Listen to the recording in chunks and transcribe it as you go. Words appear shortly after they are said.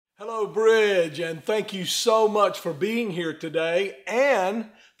Hello, Bridge, and thank you so much for being here today,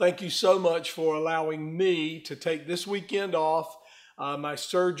 and thank you so much for allowing me to take this weekend off. My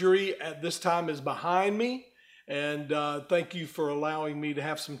surgery at this time is behind me, and thank you for allowing me to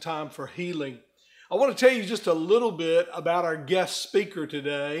have some time for healing. I want to tell you just a little bit about our guest speaker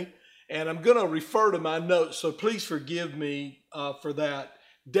today, and I'm going to refer to my notes, so please forgive me for that.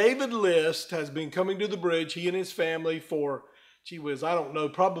 David List has been coming to the Bridge, he and his family, for I don't know,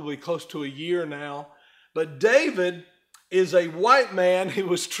 probably close to a year now. But David is a white man who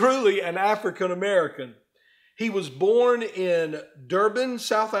was truly an African American. He was born in Durban,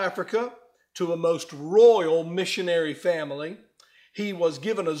 South Africa, to a most royal missionary family. He was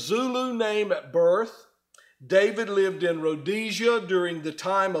given a Zulu name at birth. David lived in Rhodesia during the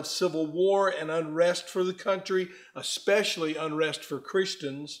time of civil war and unrest for the country, especially unrest for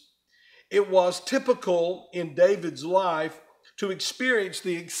Christians. It was typical in David's life to experience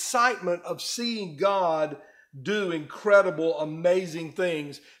the excitement of seeing God do incredible, amazing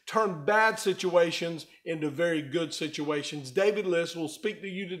things, turn bad situations into very good situations. David List will speak to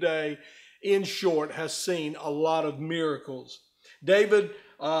you today, in short, has seen a lot of miracles. David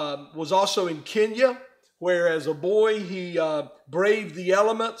was also in Kenya, where as a boy he braved the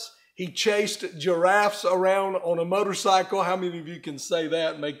elements. He chased giraffes around on a motorcycle. How many of you can say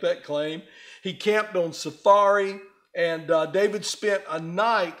that and make that claim? He camped on safari. And David spent a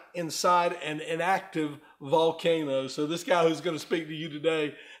night inside an inactive volcano. So this guy who's going to speak to you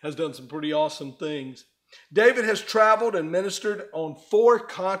today has done some pretty awesome things. David has traveled and ministered on 4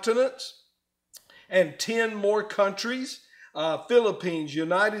 continents and 10 more countries. Philippines,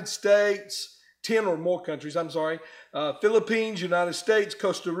 United States, 10 or more countries, Philippines, United States,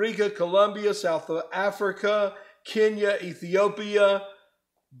 Costa Rica, Colombia, South Africa, Kenya, Ethiopia,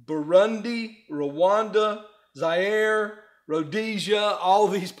 Burundi, Rwanda, Zaire, Rhodesia, all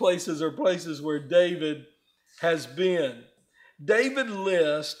these places are places where David has been. David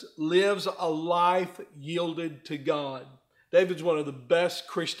List lives a life yielded to God. David's one of the best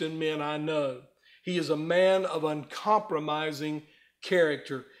Christian men I know. He is a man of uncompromising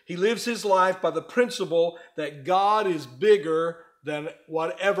character. He lives his life by the principle that God is bigger than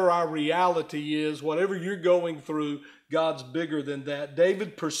whatever our reality is. Whatever you're going through, God's bigger than that.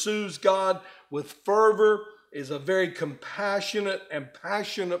 David pursues God with fervor, is a very compassionate and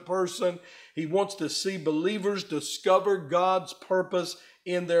passionate person. He wants to see believers discover God's purpose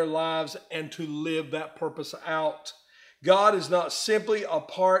in their lives and to live that purpose out. God is not simply a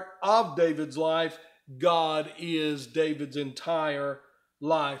part of David's life. God is David's entire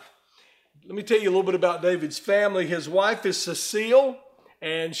life. Let me tell you a little bit about David's family. His wife is Cecile,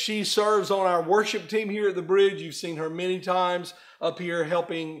 and she serves on our worship team here at the Bridge. You've seen her many times up here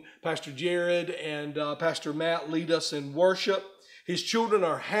helping Pastor Jared and Pastor Matt lead us in worship. His children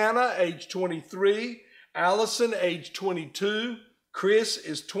are Hannah, age 23, Allison, age 22, Chris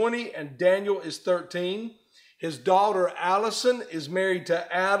is 20, and Daniel is 13. His daughter Allison is married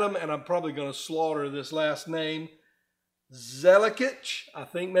to Adam, and I'm probably going to slaughter this last name, Zelikich, I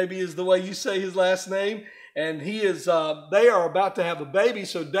think maybe is the way you say his last name. And they are about to have a baby,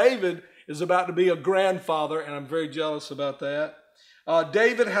 so David is about to be a grandfather, and I'm very jealous about that.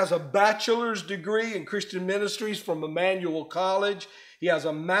 David has a bachelor's degree in Christian ministries from Emmanuel College. He has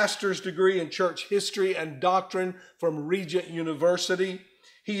a master's degree in church history and doctrine from Regent University.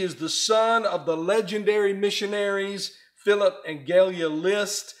 He is the son of the legendary missionaries Philip and Galia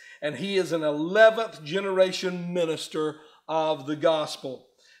List, and he is an 11th generation minister of the gospel.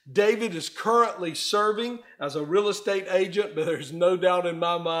 David is currently serving as a real estate agent, but there's no doubt in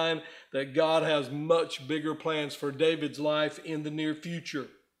my mind that God has much bigger plans for David's life in the near future.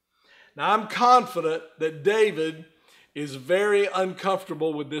 Now, I'm confident that David is very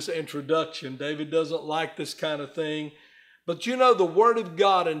uncomfortable with this introduction. David doesn't like this kind of thing. But you know, the Word of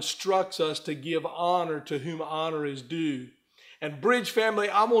God instructs us to give honor to whom honor is due. And Bridge family,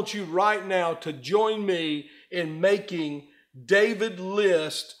 I want you right now to join me in making David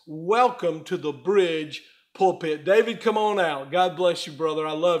List welcome to the Bridge pulpit. David, come on out. God bless you, brother.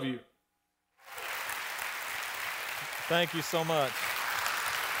 I love you. Thank you so much.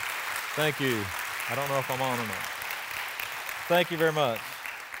 Thank you. I don't know if I'm on or not. Thank you very much.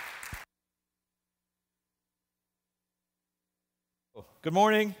 Good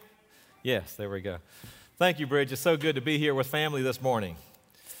morning. Yes, there we go. Thank you, Bridge. It's so good to be here with family this morning.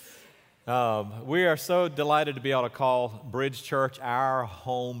 We are so delighted to be able to call Bridge Church our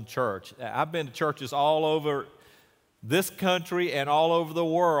home church. I've been to churches all over this country and all over the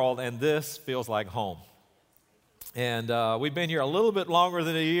world, and this feels like home. And we've been here a little bit longer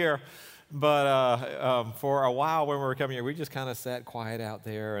than a year, But for a while when we were coming here, we just kind of sat quiet out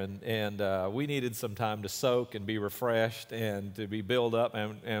there, and we needed some time to soak and be refreshed and to be built up,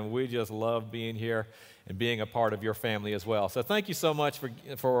 and we just loved being here and being a part of your family as well. So thank you so much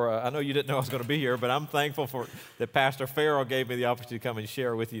for I know you didn't know I was going to be here, but I'm thankful for that Pastor Farrell gave me the opportunity to come and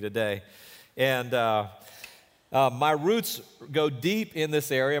share with you today. And my roots go deep in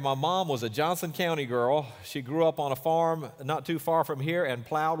this area. My mom was a Johnson County girl. She grew up on a farm not too far from here and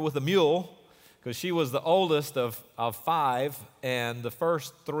plowed with a mule because she was the oldest of five, and the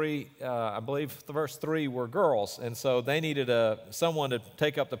first three, I believe the first three were girls, and so they needed someone to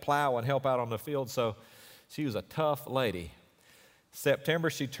take up the plow and help out on the field, so she was a tough lady. September,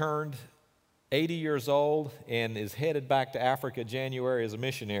 she turned 80 years old and is headed back to Africa January as a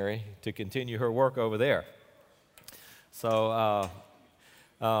missionary to continue her work over there. So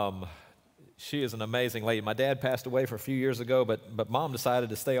she is an amazing lady. My dad passed away for a few years ago, but Mom decided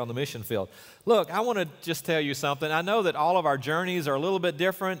to stay on the mission field. Look, I want to just tell you something. I know that all of our journeys are a little bit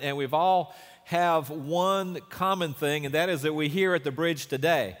different, and we've all have one common thing, and that is that we're here at the Bridge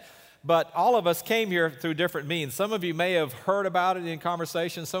today. But all of us came here through different means. Some of you may have heard about it in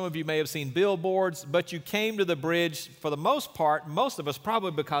conversation. Some of you may have seen billboards, but you came to the Bridge for the most part, most of us probably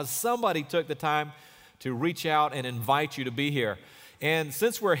because somebody took the time to reach out and invite you to be here. And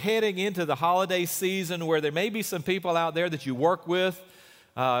since we're heading into the holiday season where there may be some people out there that you work with,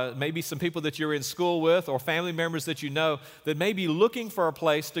 maybe some people that you're in school with or family members that you know that may be looking for a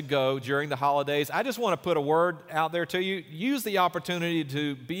place to go during the holidays, I just want to put a word out there to you. Use the opportunity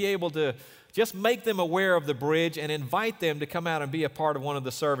to be able to just make them aware of the Bridge and invite them to come out and be a part of one of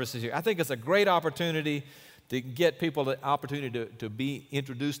the services here. I think it's a great opportunity to get people the opportunity to be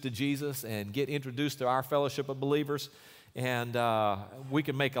introduced to Jesus and get introduced to our fellowship of believers, and we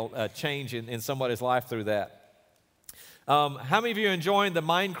can make a change in somebody's life through that. How many of you are enjoying the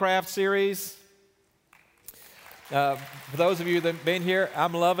Minecraft series? For those of you that have been here,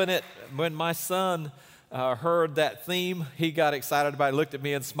 I'm loving it. When my son heard that theme, he got excited about it, looked at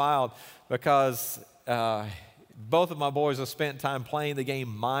me and smiled because both of my boys have spent time playing the game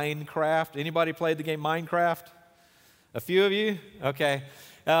Minecraft. Anybody played the game Minecraft? A few of you? Okay.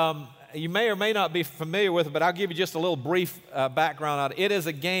 You may or may not be familiar with it, but I'll give you just a little brief background on it. It is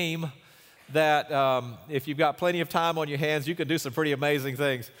a game that if you've got plenty of time on your hands, you can do some pretty amazing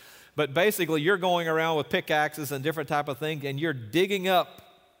things. But basically, you're going around with pickaxes and different type of things, and you're digging up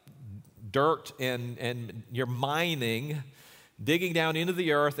dirt and you're mining, digging down into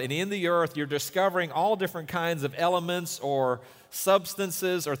the earth, and in the earth, you're discovering all different kinds of elements or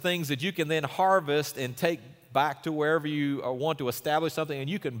substances or things that you can then harvest and take back to wherever you want to establish something, and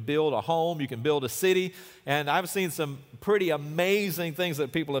you can build a home, you can build a city. And I've seen some pretty amazing things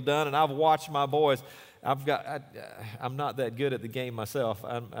that people have done, and I've watched my boys. I'm not that good at the game myself.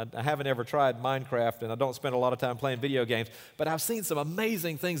 I haven't ever tried Minecraft, and I don't spend a lot of time playing video games, but I've seen some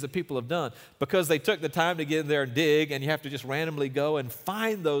amazing things that people have done because they took the time to get in there and dig, and you have to just randomly go and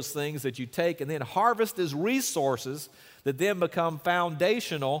find those things that you take and then harvest as resources that then become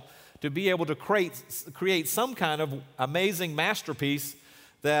foundational to be able to create some kind of amazing masterpiece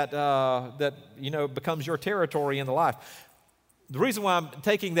that becomes your territory in the life. The reason why I'm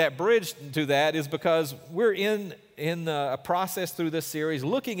taking that bridge to that is because we're in a process through this series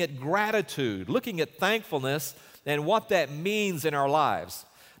looking at gratitude, looking at thankfulness and what that means in our lives.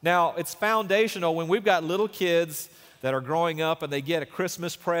 Now, it's foundational when we've got little kids that are growing up and they get a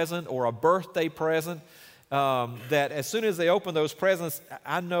Christmas present or a birthday present. That as soon as they open those presents,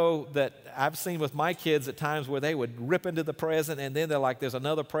 I know that I've seen with my kids at times where they would rip into the present, and then they're like, there's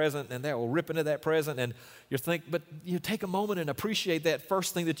another present, and they will rip into that present, and you think, but you take a moment and appreciate that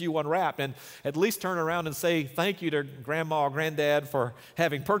first thing that you unwrapped, and at least turn around and say thank you to grandma or granddad for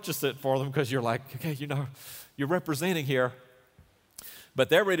having purchased it for them, because you're like, okay, you're representing here. But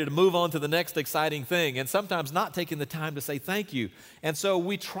they're ready to move on to the next exciting thing, and sometimes not taking the time to say thank you. And so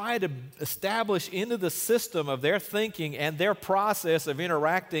we try to establish into the system of their thinking and their process of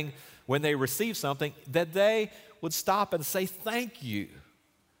interacting when they receive something that they would stop and say thank you.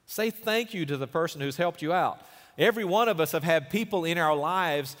 Say thank you to the person who's helped you out. Every one of us have had people in our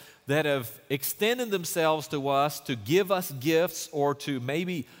lives that have extended themselves to us to give us gifts or to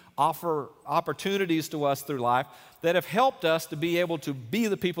maybe offer opportunities to us through life that have helped us to be able to be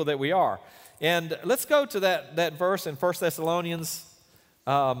the people that we are. And let's go to that verse in 1 Thessalonians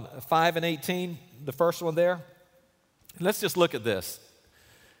 5:18, the first one there. Let's just look at this.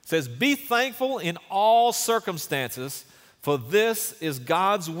 It says, "Be thankful in all circumstances, for this is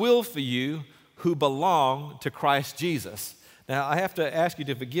God's will for you who belong to Christ Jesus." Now, I have to ask you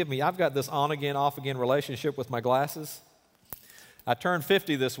to forgive me. I've got this on-again, off-again relationship with my glasses. I turned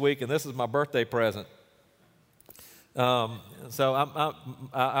 50 this week, and this is my birthday present. So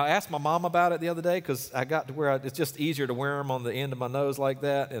I asked my mom about it the other day because I got to where it's just easier to wear them on the end of my nose like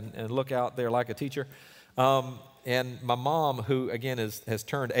that and look out there like a teacher. And my mom, who, again, has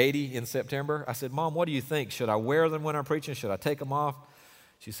turned 80 in September, I said, Mom, what do you think? Should I wear them when I'm preaching? Should I take them off?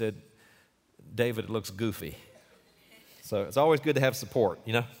 She said, David, it looks goofy. So it's always good to have support,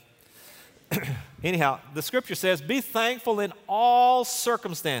 you know. Anyhow, the scripture says, be thankful in all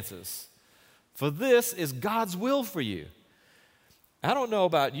circumstances, for this is God's will for you. I don't know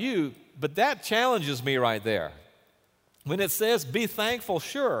about you, but that challenges me right there. When it says be thankful,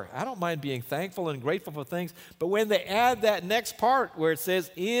 sure, I don't mind being thankful and grateful for things, but when they add that next part where it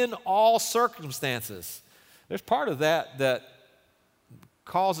says in all circumstances, there's part of that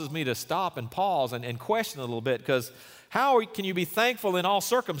causes me to stop and pause and question a little bit, because how can you be thankful in all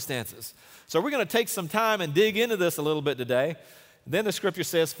circumstances? So we're going to take some time and dig into this a little bit today. Then the scripture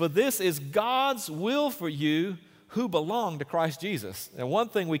says, for this is God's will for you who belong to Christ Jesus. And one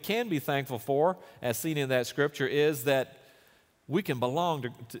thing we can be thankful for, as seen in that scripture, is that we can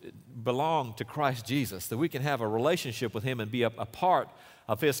belong to Christ Jesus, that we can have a relationship with him and be a part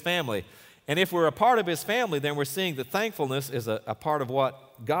of his family. And if we're a part of his family, then we're seeing that thankfulness is a part of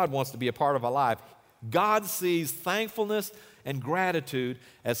what God wants to be a part of our life. God sees thankfulness and gratitude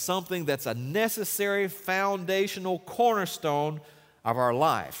as something that's a necessary foundational cornerstone of our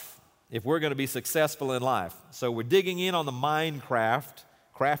life if we're going to be successful in life. So we're digging in on the mind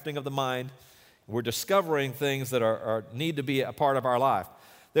crafting of the mind. We're discovering things that need to be a part of our life.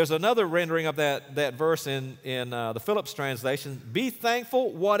 There's another rendering of that verse in the Phillips translation. Be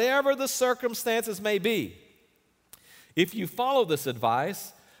thankful whatever the circumstances may be. If you follow this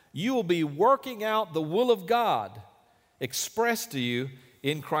advice, you will be working out the will of God expressed to you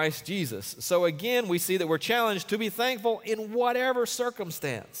in Christ Jesus. So again, we see that we're challenged to be thankful in whatever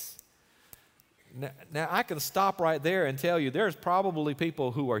circumstance. Now, I can stop right there and tell you there's probably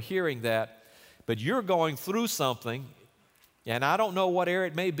people who are hearing that, but you're going through something, and I don't know what area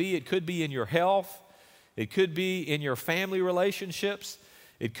it may be. It could be in your health. It could be in your family relationships.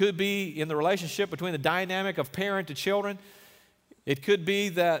 It could be in the relationship between the dynamic of parent to children. It could be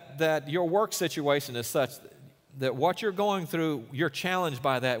that your work situation is such that what you're going through, you're challenged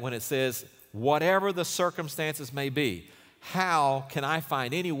by that when it says, whatever the circumstances may be, how can I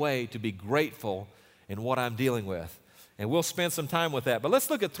find any way to be grateful in what I'm dealing with? And we'll spend some time with that. But let's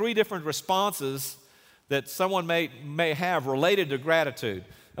look at 3 different responses that someone may have related to gratitude.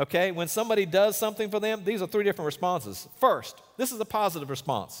 Okay, when somebody does something for them, these are 3 different responses. First, this is a positive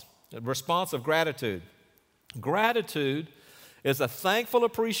response, a response of gratitude. Gratitude is a thankful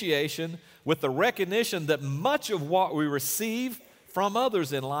appreciation with the recognition that much of what we receive from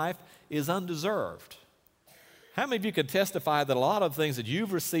others in life is undeserved. How many of you can testify that a lot of things that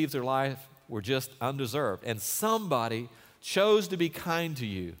you've received in life were just undeserved, and somebody chose to be kind to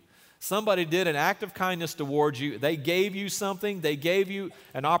you? Somebody did an act of kindness towards you. They gave you something. They gave you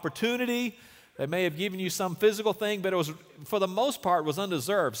an opportunity. They may have given you some physical thing, but it was, for the most part, was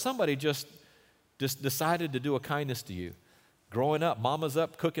undeserved. Somebody just decided to do a kindness to you. Growing up, mama's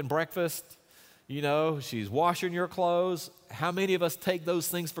up cooking breakfast. You know, she's washing your clothes. How many of us take those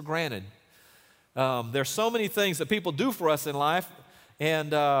things for granted? There's so many things that people do for us in life.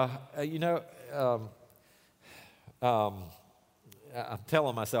 And, I'm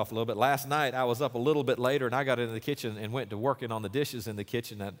telling myself a little bit. Last night, I was up a little bit later, and I got into the kitchen and went to working on the dishes in the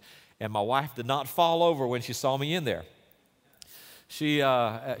kitchen. And my wife did not fall over when she saw me in there. She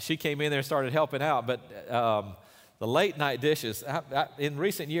came in there and started helping out. But the late night dishes, in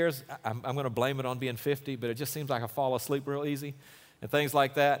recent years, I'm going to blame it on being 50, but it just seems like I fall asleep real easy and things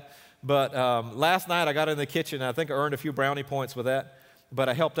like that. But last night I got in the kitchen, and I think I earned a few brownie points with that, but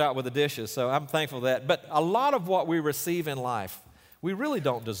I helped out with the dishes, so I'm thankful for that. But a lot of what we receive in life, we really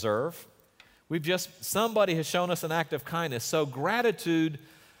don't deserve. Somebody has shown us an act of kindness. So gratitude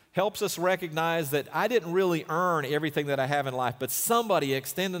helps us recognize that I didn't really earn everything that I have in life, but somebody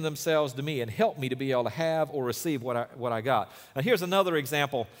extended themselves to me and helped me to be able to have or receive what I got. Now here's another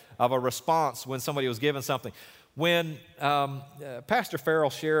example of a response when somebody was given something. When Pastor Farrell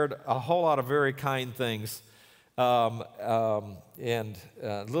shared a whole lot of very kind things, and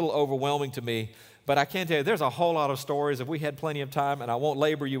a little overwhelming to me, but I can tell you, there's a whole lot of stories. If we had plenty of time, and I won't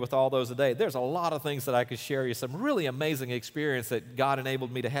labor you with all those today, there's a lot of things that I could share you, some really amazing experience that God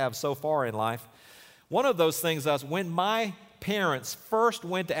enabled me to have so far in life. One of those things was when my parents first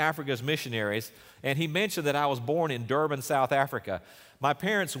went to Africa as missionaries, and he mentioned that I was born in Durban, South Africa. My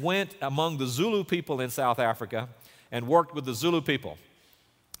parents went among the Zulu people in South Africa and worked with the Zulu people.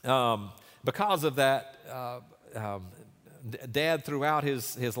 Because of that, Dad, throughout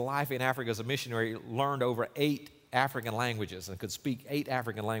his life in Africa as a missionary, learned over 8 African languages and could speak 8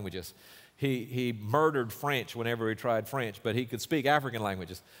 African languages. He murdered French whenever he tried French, but he could speak African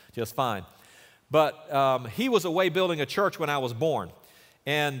languages just fine. But he was away building a church when I was born.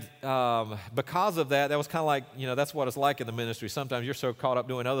 And because of that, that was kind of like, that's what it's like in the ministry. Sometimes you're so caught up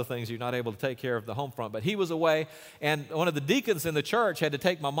doing other things, you're not able to take care of the home front. But he was away, and one of the deacons in the church had to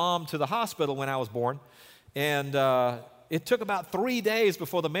take my mom to the hospital when I was born. And it took about 3 days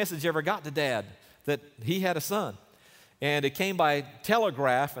before the message ever got to Dad that he had a son. And it came by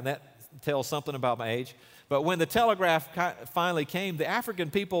telegraph, and that tells something about my age. But when the telegraph finally came, the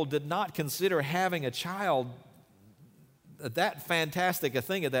African people did not consider having a child that fantastic a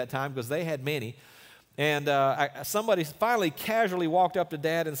thing at that time because they had many. And somebody finally casually walked up to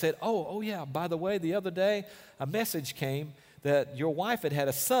Dad and said, oh yeah, by the way, the other day a message came that your wife had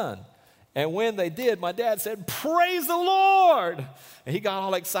a son. And when they did, my dad said, "Praise the Lord!" And he got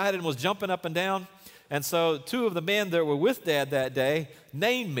all excited and was jumping up and down. And so 2 of the men that were with Dad that day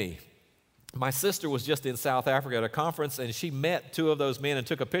named me. My sister was just in South Africa at a conference, and she met 2 of those men and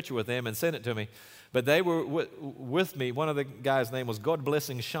took a picture with them and sent it to me. But they were with me. One of the guys' name was God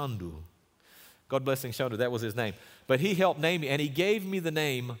Blessing Shandu. God Blessing Shandu, that was his name. But he helped name me, and he gave me the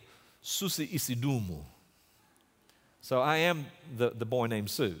name Susi Isidumu. So I am the boy named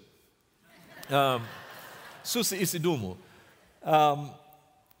Sue. Susi Isidumu.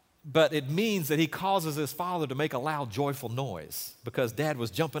 But it means that he causes his father to make a loud, joyful noise because Dad was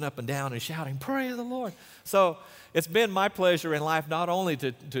jumping up and down and shouting, "Praise the Lord." So it's been my pleasure in life not only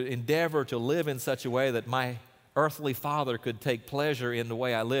to endeavor to live in such a way that my earthly father could take pleasure in the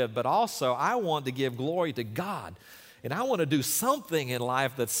way I live, but also I want to give glory to God. And I want to do something in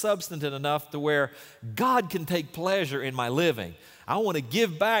life that's substantive enough to where God can take pleasure in my living. I want to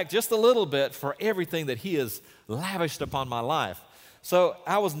give back just a little bit for everything that He has lavished upon my life. So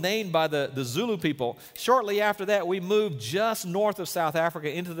I was named by the Zulu people. Shortly after that, we moved just north of South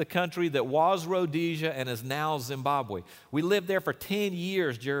Africa into the country that was Rhodesia and is now Zimbabwe. We lived there for 10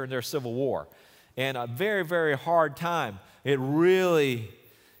 years during their civil war. And a very, very hard time. It really,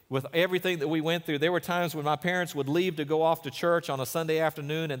 with everything that we went through, there were times when my parents would leave to go off to church on a Sunday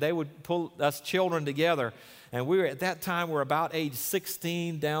afternoon, and they would pull us children together. And we were, at that time, we're about age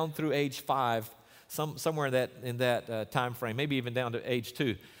 16 down through age 5. Somewhere in that time frame, maybe even down to age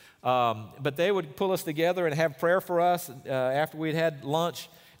 2. But they would pull us together and have prayer for us after we'd had lunch.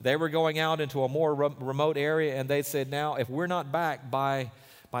 They were going out into a more remote area, and they said, "Now, if we're not back by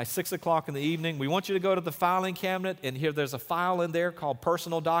 6 o'clock in the evening, we want you to go to the filing cabinet, and here there's a file in there called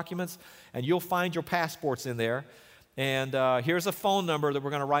personal documents, and you'll find your passports in there. And here's a phone number that we're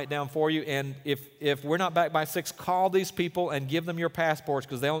going to write down for you. And if we're not back by 6, call these people and give them your passports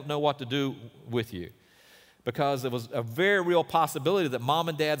because they don't know what to do with you." Because there was a very real possibility that Mom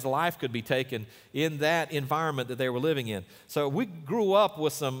and Dad's life could be taken in that environment that they were living in. So we grew up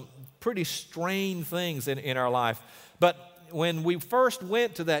with some pretty strange things in our life. But when we first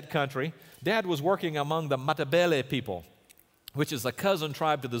went to that country, Dad was working among the Matabele people, which is a cousin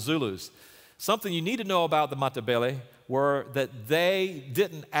tribe to the Zulus. Something you need to know about the Matabele were that they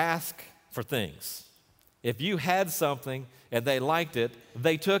didn't ask for things. If you had something and they liked it,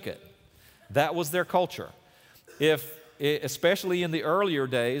 they took it. That was their culture. Especially in the earlier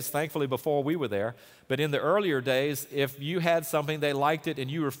days, thankfully before we were there, but in the earlier days, if you had something, they liked it,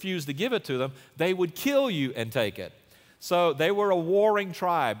 and you refused to give it to them, they would kill you and take it. So they were a warring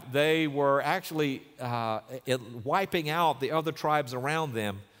tribe. They were actually wiping out the other tribes around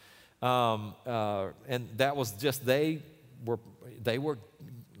them. And that was just, they were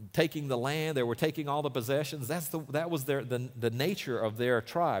taking the land, they were taking all the possessions. That was the nature of their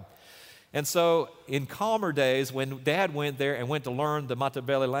tribe. And so in calmer days, when Dad went there and went to learn the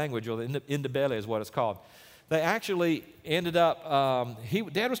Matabele language, or the Indebele is what it's called, they actually ended up,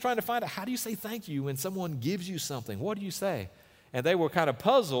 Dad was trying to find out, how do you say thank you when someone gives you something? What do you say? And they were kind of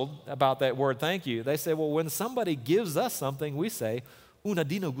puzzled about that word thank you. They said, well, when somebody gives us something, we say,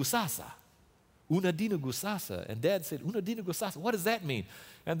 "Unadino gusasa." Unadino gusasa. And Dad said, "Unadino gusasa, what does that mean?"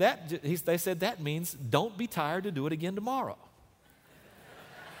 And they said, that means don't be tired to do it again tomorrow.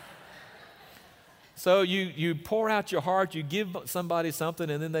 So you pour out your heart, you give somebody something,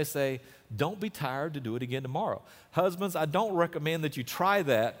 and then they say, don't be tired to do it again tomorrow. Husbands, I don't recommend that you try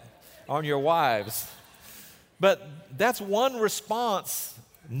that on your wives. But that's one response,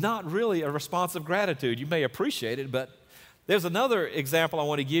 not really a response of gratitude. You may appreciate it, but there's another example I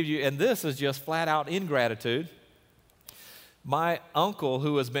want to give you, and this is just flat out ingratitude. My uncle,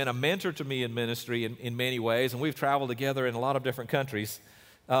 who has been a mentor to me in ministry in many ways, and we've traveled together in a lot of different countries,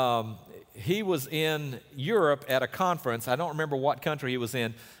 he was in Europe at a conference. I don't remember what country he was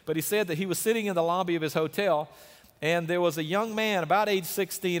in, but he said that he was sitting in the lobby of his hotel, and there was a young man about age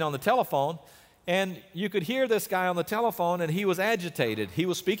 16 on the telephone, and you could hear this guy on the telephone, and he was agitated. He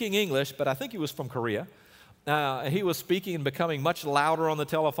was speaking English, but I think he was from Korea. He was speaking and becoming much louder on the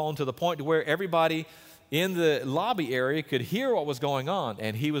telephone to the point to where everybody in the lobby area could hear what was going on,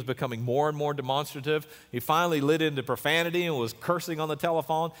 and he was becoming more and more demonstrative. He finally lit into profanity and was cursing on the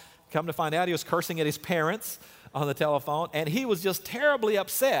telephone. Come to find out, he was cursing at his parents on the telephone, and he was just terribly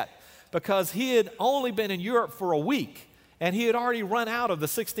upset because he had only been in Europe for a week, and he had already run out of the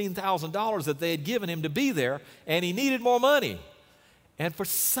 $16,000 that they had given him to be there, and he needed more money. And for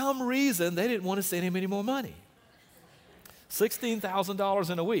some reason, they didn't want to send him any more money. $16,000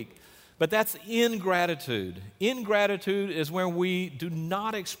 in a week. But that's ingratitude. Ingratitude is where we do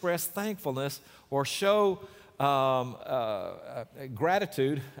not express thankfulness or show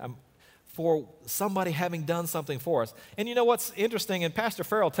gratitude for somebody having done something for us. And you know what's interesting, and Pastor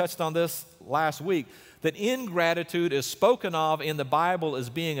Farrell touched on this last week, that ingratitude is spoken of in the Bible as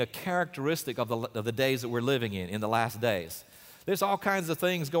being a characteristic of the days that we're living in the last days. There's all kinds of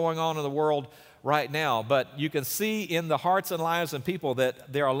things going on in the world right now, but you can see in the hearts and lives of people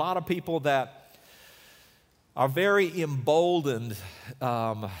that there are a lot of people that are very emboldened,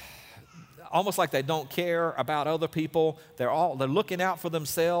 almost like they don't care about other people. They're looking out for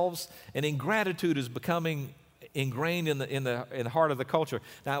themselves, and ingratitude is becoming ingrained in the heart of the culture.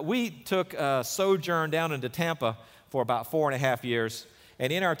 Now, we took a sojourn down into Tampa for about 4.5 years,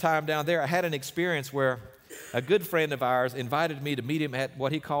 and in our time down there, I had an experience where a good friend of ours invited me to meet him at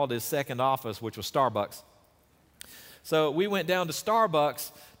what he called his second office, which was Starbucks. So we went down to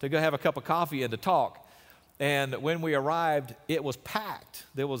Starbucks to go have a cup of coffee and to talk. And when we arrived, it was packed.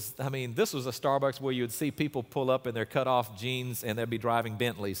 This was a Starbucks where you would see people pull up in their cut-off jeans and they'd be driving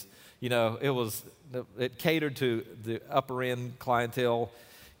Bentleys. You know, it catered to the upper-end clientele,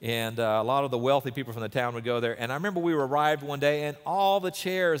 and a lot of the wealthy people from the town would go there. And I remember we arrived one day, and all the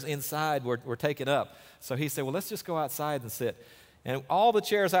chairs inside were taken up. So he said, well, let's just go outside and sit. And all the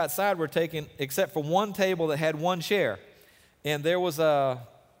chairs outside were taken except for one table that had one chair. And there was a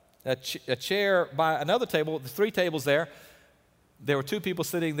chair by another table, 3 tables there. There were 2 people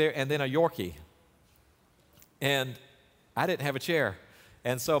sitting there and then a Yorkie. And I didn't have a chair.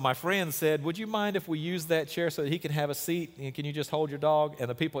 And so my friend said, would you mind if we use that chair so that he can have a seat? And can you just hold your dog? And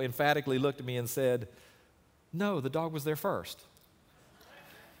the people emphatically looked at me and said, no, the dog was there first.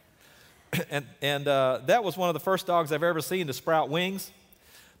 And that was one of the first dogs I've ever seen to sprout wings.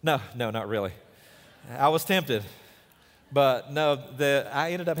 No, not really. I was tempted. But no,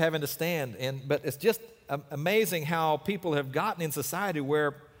 I ended up having to stand. But it's just amazing how people have gotten in society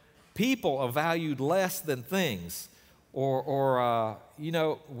where people are valued less than things. Or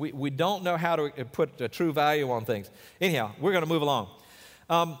we don't know how to put a true value on things. Anyhow, we're going to move along.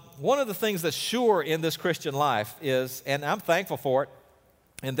 One of the things that's sure in this Christian life is, and I'm thankful for it,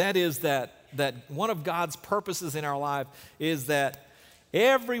 and that is that one of God's purposes in our life is that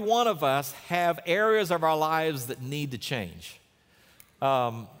every one of us have areas of our lives that need to change.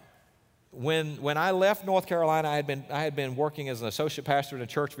 When I left North Carolina, I had been working as an associate pastor in a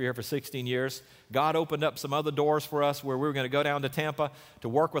church here for 16 years. God opened up some other doors for us where we were going to go down to Tampa to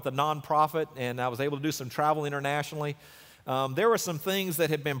work with a nonprofit, and I was able to do some travel internationally. There were some things that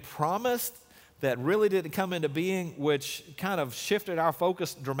had been promised that really didn't come into being, which kind of shifted our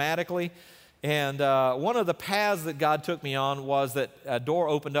focus dramatically. And one of the paths that God took me on was that a door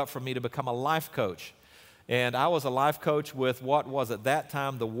opened up for me to become a life coach. And I was a life coach with what was at that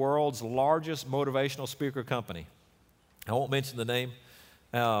time the world's largest motivational speaker company. I won't mention the name,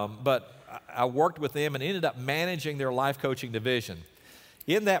 but I worked with them and ended up managing their life coaching division.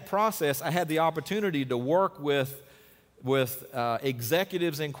 In that process, I had the opportunity to work with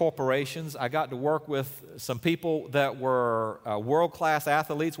executives in corporations. I got to work with some people that were world-class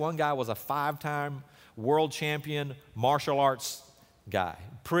athletes. One guy was a 5-time world champion martial arts guy.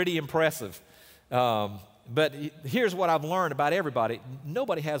 Pretty impressive. But here's what I've learned about everybody.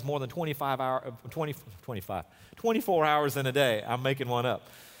 Nobody has more than 24 hours in a day. I'm making one up.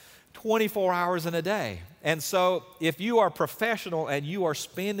 24 hours in a day. And so if you are professional and you are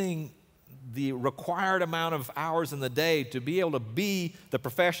spending the required amount of hours in the day to be able to be the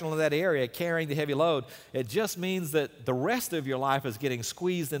professional in that area carrying the heavy load, it just means that the rest of your life is getting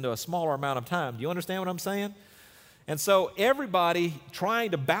squeezed into a smaller amount of time. Do you understand what I'm saying? And so everybody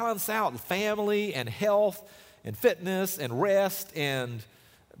trying to balance out family and health and fitness and rest and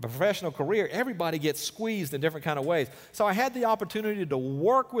professional career, everybody gets squeezed in different kind of ways. So I had the opportunity to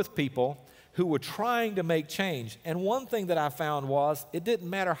work with people who were trying to make change. And one thing that I found was it didn't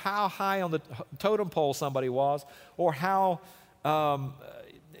matter how high on the totem pole somebody was or how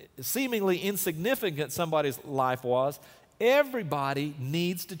seemingly insignificant somebody's life was, everybody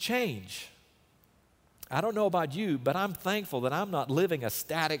needs to change. I don't know about you, but I'm thankful that I'm not living a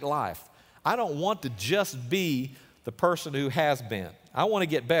static life. I don't want to just be the person who has been. I want to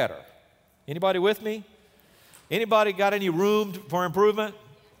get better. Anybody with me? Anybody got any room for improvement?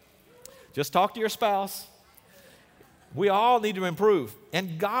 Just talk to your spouse. We all need to improve.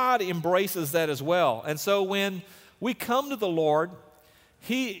 And God embraces that as well. And so when we come to the Lord,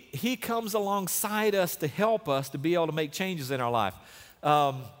 He comes alongside us to help us to be able to make changes in our life.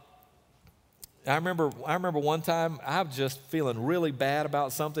 I remember one time I was just feeling really bad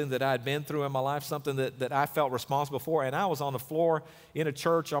about something that I had been through in my life, something that I felt responsible for, and I was on the floor in a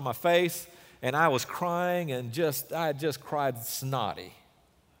church on my face, and I was crying and I had just cried snotty.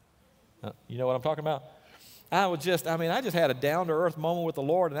 You know what I'm talking about? I just had a down-to-earth moment with the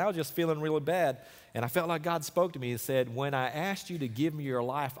Lord, and I was just feeling really bad, and I felt like God spoke to me and said, when I asked you to give me your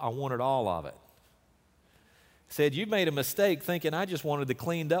life, I wanted all of it. Said, you made a mistake thinking I just wanted the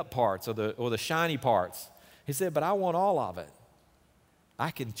cleaned up parts or the shiny parts. He said, but I want all of it.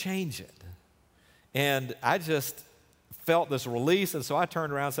 I can change it. And I just felt this release, and so I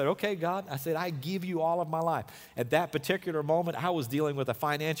turned around and said, okay, God, I said, I give you all of my life. At that particular moment, I was dealing with a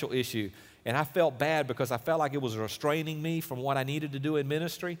financial issue, and I felt bad because I felt like it was restraining me from what I needed to do in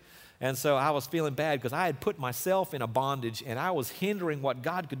ministry. And so I was feeling bad because I had put myself in a bondage, and I was hindering what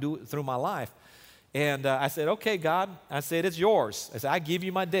God could do through my life. And I said, okay, God, I said, it's yours. I said, I give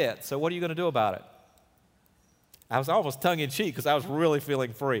you my debt, so what are you going to do about it? I was almost tongue-in-cheek because I was really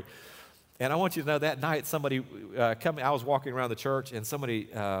feeling free. And I want you to know that night somebody I was walking around the church, and somebody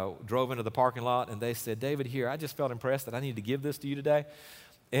drove into the parking lot, and they said, David, here, I just felt impressed that I need to give this to you today.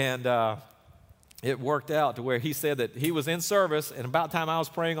 And it worked out to where he said that he was in service, and about the time I was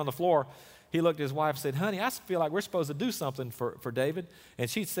praying on the floor, he looked at his wife and said, honey, I feel like we're supposed to do something for David. And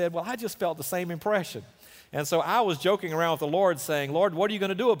she said, well, I just felt the same impression. And so I was joking around with the Lord saying, Lord, what are you going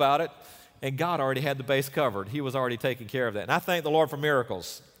to do about it? And God already had the base covered. He was already taking care of that. And I thank the Lord for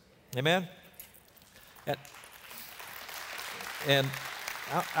miracles. Amen? And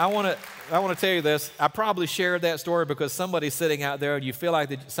I want to tell you this. I probably shared that story because somebody's sitting out there and you feel like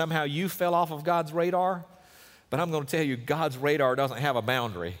that somehow you fell off of God's radar. But I'm going to tell you, God's radar doesn't have a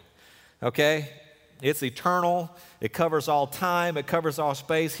boundary. Okay? It's eternal. It covers all time. It covers all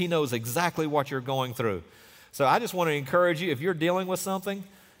space. He knows exactly what you're going through. So I just want to encourage you, if you're dealing with something,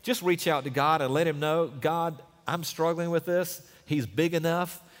 just reach out to God and let Him know, God, I'm struggling with this. He's big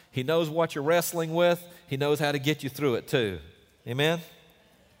enough. He knows what you're wrestling with. He knows how to get you through it too. Amen?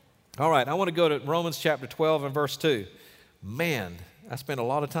 All right, I want to go to Romans chapter 12 and verse 2. Man, I spent a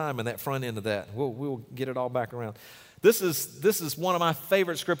lot of time in that front end of that. We'll get it all back around. This is one of my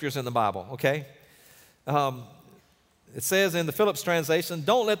favorite scriptures in the Bible, okay? It says in the Phillips translation,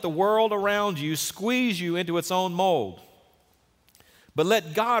 don't let the world around you squeeze you into its own mold, but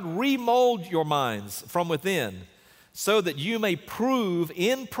let God remold your minds from within so that you may prove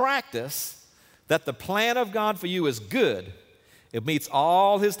in practice that the plan of God for you is good. It meets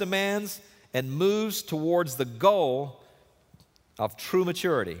all His demands and moves towards the goal of true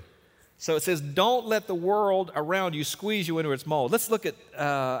maturity. So it says, don't let the world around you squeeze you into its mold. Let's look at,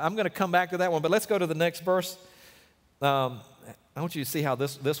 I'm going to come back to that one, but let's go to the next verse. I want you to see how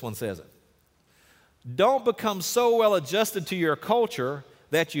this one says it. Don't become so well adjusted to your culture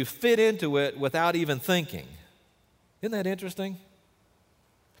that you fit into it without even thinking. Isn't that interesting?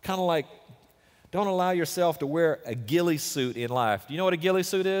 Kind of like, don't allow yourself to wear a ghillie suit in life. Do you know what a ghillie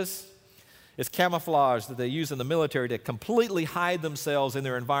suit is? It's camouflage that they use in the military to completely hide themselves in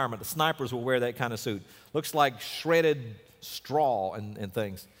their environment. The snipers will wear that kind of suit. Looks like shredded straw and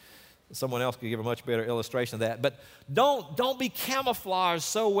things. Someone else could give a much better illustration of that. But don't be camouflaged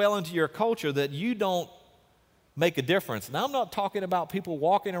so well into your culture that you don't make a difference. Now, I'm not talking about people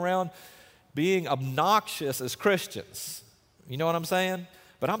walking around being obnoxious as Christians. You know what I'm saying?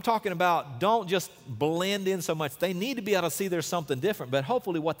 But I'm talking about don't just blend in so much. They need to be able to see there's something different, but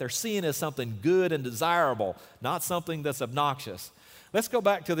hopefully what they're seeing is something good and desirable, not something that's obnoxious. Let's go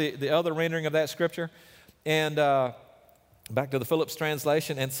back to the other rendering of that scripture and back to the Phillips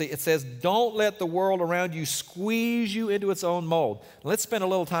translation and see, it says, don't let the world around you squeeze you into its own mold. Let's spend a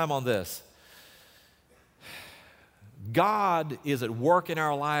little time on this. God is at work in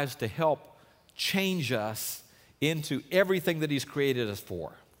our lives to help change us into everything that He's created us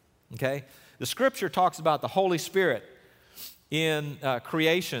for, okay? The Scripture talks about the Holy Spirit in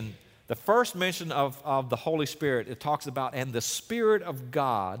creation, the first mention of the Holy Spirit, it talks about, and the Spirit of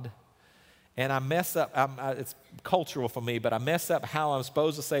God, and I mess up, it's cultural for me, but I mess up how I'm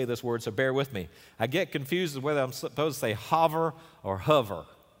supposed to say this word, so bear with me. I get confused as whether I'm supposed to say hover or hover.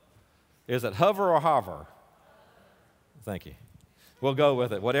 Is it hover or hover? Thank you. We'll go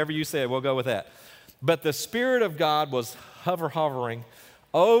with it. Whatever you said, we'll go with that. But the Spirit of God was hovering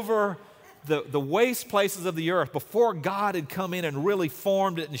over the waste places of the earth before God had come in and really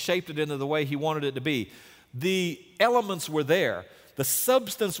formed it and shaped it into the way He wanted it to be. The elements were there. The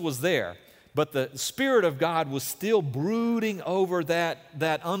substance was there. But the Spirit of God was still brooding over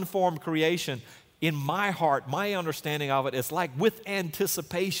that unformed creation. In my heart, my understanding of it is like with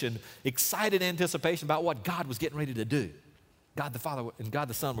anticipation, excited anticipation about what God was getting ready to do. God the Father and God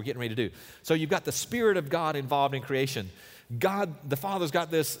the Son were getting ready to do. So you've got the Spirit of God involved in creation. God the Father's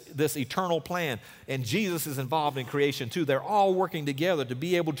got this eternal plan, and Jesus is involved in creation too. They're all working together to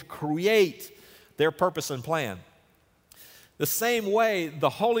be able to create their purpose and plan. The same way, the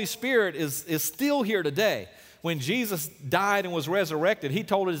Holy Spirit is still here today. When Jesus died and was resurrected, He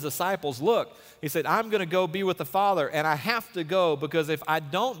told His disciples, look, He said, I'm going to go be with the Father, and I have to go because if I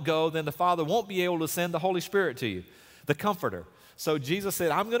don't go, then the Father won't be able to send the Holy Spirit to you, the Comforter. So Jesus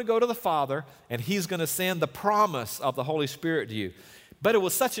said, I'm going to go to the Father, and He's going to send the promise of the Holy Spirit to you. But it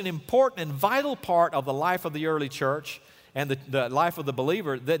was such an important and vital part of the life of the early church and the life of the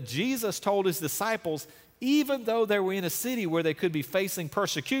believer that Jesus told His disciples, even though they were in a city where they could be facing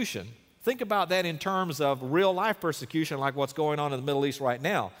persecution, think about that in terms of real life persecution like what's going on in the Middle East right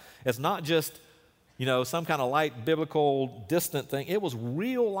now. It's not just, some kind of light biblical distant thing. It was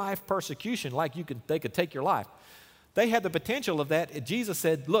real life persecution like they could take your life. They had the potential of that. Jesus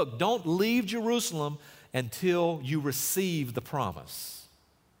said, look, don't leave Jerusalem until you receive the promise.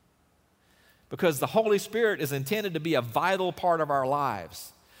 Because the Holy Spirit is intended to be a vital part of our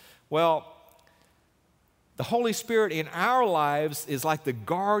lives. Well, the Holy Spirit in our lives is like the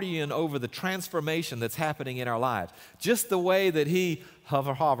guardian over the transformation that's happening in our lives. Just the way that He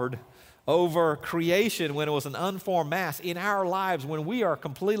hovered over creation when it was an unformed mass, in our lives when we are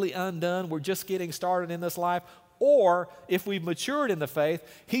completely undone, we're just getting started in this life, or if we've matured in the faith,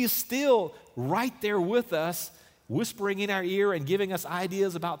 He's still right there with us, whispering in our ear and giving us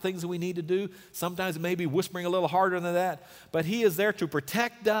ideas about things that we need to do. Sometimes maybe whispering a little harder than that, but He is there to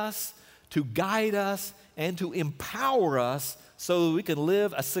protect us, to guide us, and to empower us so that we can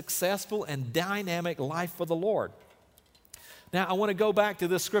live a successful and dynamic life for the Lord. Now, I want to go back to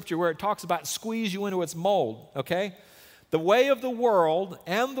this scripture where it talks about squeeze you into its mold, okay? The way of the world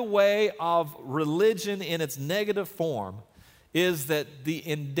and the way of religion in its negative form is that the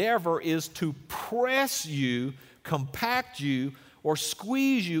endeavor is to press you, compact you, or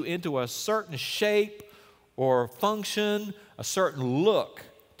squeeze you into a certain shape or function, a certain look,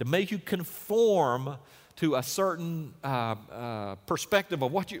 to make you conform to a certain perspective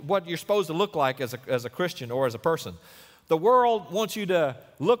of what you're supposed to look like as a Christian or as a person. The world wants you to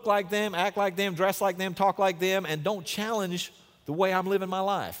look like them, act like them, dress like them, talk like them, and don't challenge the way I'm living my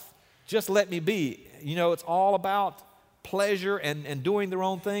life. Just let me be. It's all about pleasure and doing their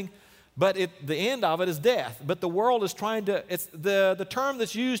own thing, but the end of it is death. But the world is trying to, it's the term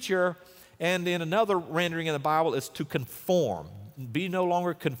that's used here, and in another rendering in the Bible, is to conform. Be no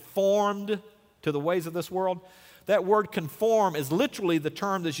longer conformed to the ways of this world. That word conform is literally the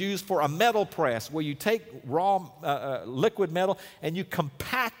term that's used for a metal press, where you take raw liquid metal and you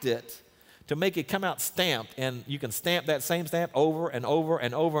compact it to make it come out stamped, and you can stamp that same stamp over and over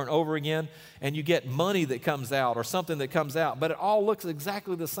and over and over again, and you get money that comes out or something that comes out, but it all looks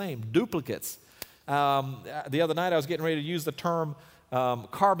exactly the same, duplicates. The other night I was getting ready to use the term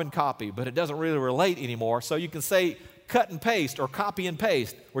carbon copy, but it doesn't really relate anymore, so you can say cut and paste or copy and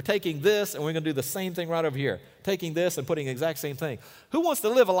paste. We're taking this and we're going to do the same thing right over here. Taking this and putting the exact same thing. Who wants to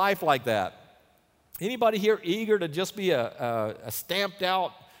live a life like that? Anybody here eager to just be a stamped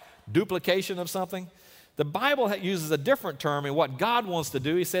out duplication of something? The Bible uses a different term in what God wants to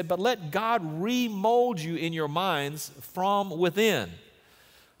do. He said, but let God remold you in your minds from within.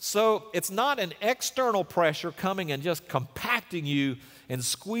 So it's not an external pressure coming and just compacting you and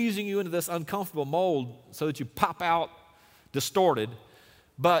squeezing you into this uncomfortable mold so that you pop out distorted,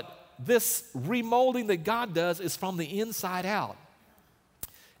 but this remolding that God does is from the inside out.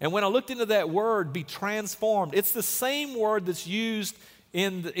 And when I looked into that word, be transformed, it's the same word that's used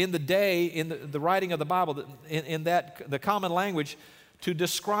in the day, in the writing of the Bible, in that the common language, to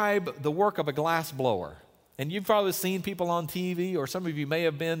describe the work of a glass blower. And you've probably seen people on TV, or some of you may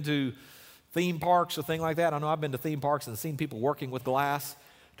have been to theme parks or things like that. I know I've been to theme parks and seen people working with glass,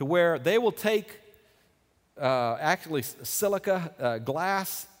 to where they will take actually silica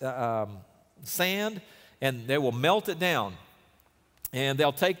glass sand, and they will melt it down. And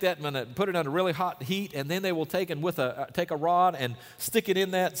they'll take that and put it under really hot heat, and then they will take a rod and stick it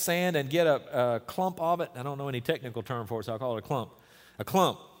in that sand and get a clump of it. I don't know any technical term for it, so I'll call it a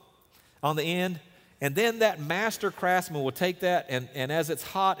clump on the end. And then that master craftsman will take that, and as it's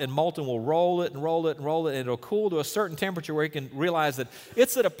hot and molten, will roll it and roll it and roll it, and it'll cool to a certain temperature where he can realize that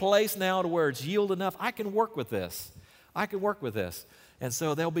it's at a place now to where it's yield enough. I can work with this. And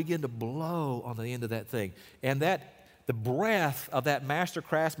so they'll begin to blow on the end of that thing. And the breath of that master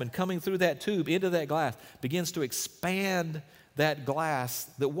craftsman coming through that tube into that glass begins to expand that glass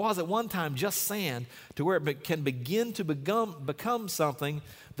that was at one time just sand to where it can begin to become something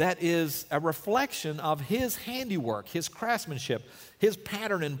that is a reflection of his handiwork, his craftsmanship, his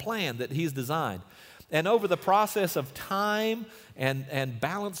pattern and plan that he's designed. And over the process of time and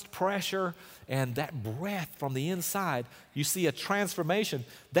balanced pressure and that breath from the inside, you see a transformation.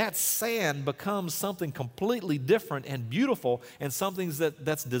 That sand becomes something completely different and beautiful and something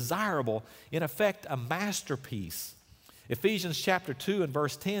that's desirable. In effect, a masterpiece. Ephesians chapter 2 and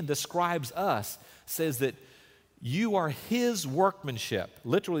verse 10 describes us, says that you are his workmanship,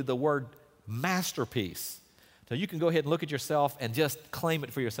 literally the word masterpiece. So you can go ahead and look at yourself and just claim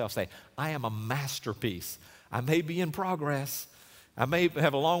it for yourself. Say, I am a masterpiece. I may be in progress. I may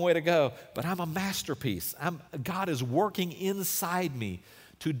have a long way to go, but I'm a masterpiece. God is working inside me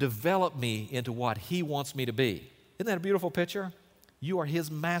to develop me into what he wants me to be. Isn't that a beautiful picture? You are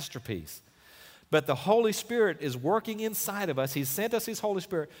his masterpiece. But the Holy Spirit is working inside of us. He's sent us his Holy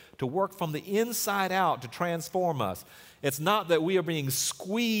Spirit to work from the inside out to transform us. It's not that we are being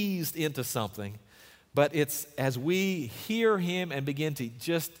squeezed into something, but it's as we hear him and begin to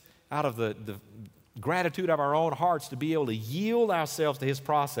just out of the gratitude of our own hearts to be able to yield ourselves to his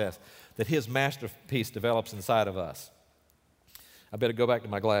process that his masterpiece develops inside of us. I better go back to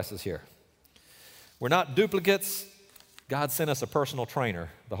my glasses here. We're not duplicates. God sent us a personal trainer,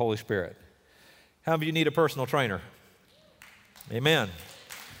 the Holy Spirit. How many of you need a personal trainer? Amen.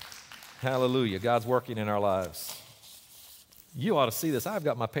 Hallelujah. God's working in our lives. You ought to see this. I've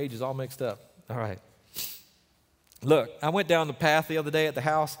got my pages all mixed up. All right. Look, I went down the path the other day at the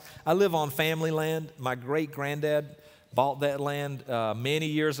house. I live on family land. My great-granddad bought that land many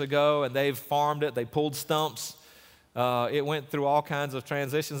years ago, and they've farmed it. They pulled stumps. It went through all kinds of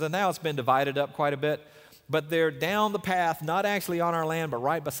transitions, and now it's been divided up quite a bit. But they're down the path, not actually on our land, but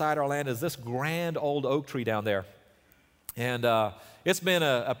right beside our land is this grand old oak tree down there. And it's been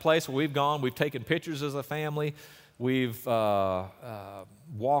a place where we've gone. We've taken pictures as a family. We've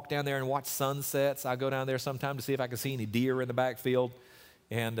walked down there and watched sunsets. I go down there sometime to see if I can see any deer in the backfield.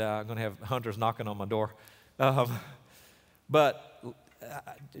 And I'm going to have hunters knocking on my door. But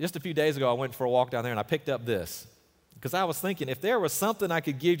just a few days ago, I went for a walk down there, and I picked up this. Because I was thinking, if there was something I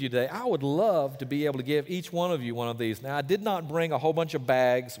could give you today, I would love to be able to give each one of you one of these. Now, I did not bring a whole bunch of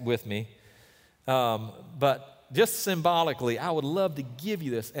bags with me, but just symbolically, I would love to give you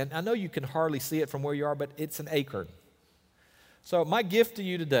this. And I know you can hardly see it from where you are, but it's an acorn. So my gift to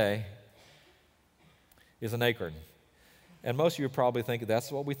you today is an acorn. And most of you are probably thinking,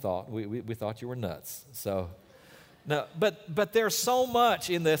 that's what we thought. We thought you were nuts. So... No, but there's so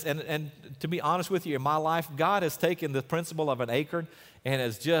much in this, and to be honest with you, in my life, God has taken the principle of an acorn and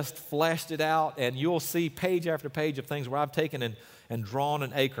has just fleshed it out, and you'll see page after page of things where I've taken and drawn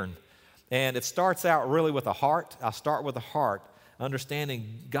an acorn. And it starts out really with a heart. I'll start with a heart,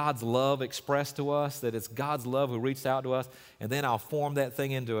 understanding God's love expressed to us, that it's God's love who reached out to us, and then I'll form that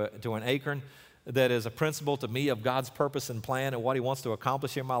thing into an acorn that is a principle to me of God's purpose and plan and what he wants to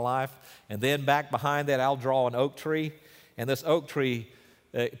accomplish in my life. And then back behind that, I'll draw an oak tree. And this oak tree,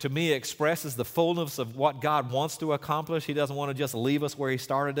 to me, expresses the fullness of what God wants to accomplish. He doesn't want to just leave us where he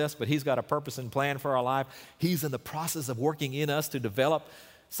started us, but he's got a purpose and plan for our life. He's in the process of working in us to develop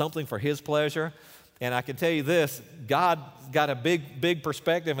something for his pleasure. And I can tell you this, God got a big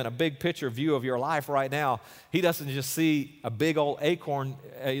perspective and a big picture view of your life right now. He doesn't just see a big old acorn,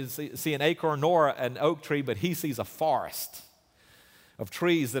 see an acorn nor an oak tree, but he sees a forest of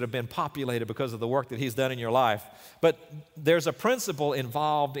trees that have been populated because of the work that he's done in your life. But there's a principle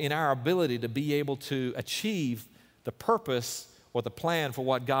involved in our ability to be able to achieve the purpose or the plan for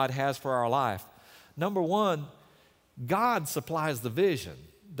what God has for our life. Number one, God supplies the vision.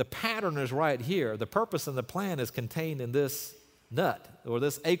 The pattern is right here. The purpose and the plan is contained in this nut or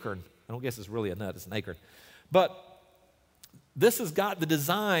this acorn. I don't guess it's really a nut, it's an acorn. But this has got the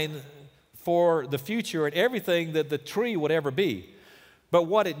design for the future and everything that the tree would ever be. But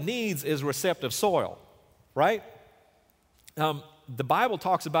what it needs is receptive soil, right? the Bible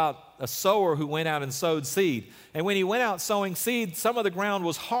talks about a sower who went out and sowed seed. And when he went out sowing seed, some of the ground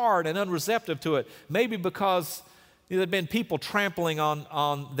was hard and unreceptive to it, maybe because there had been people trampling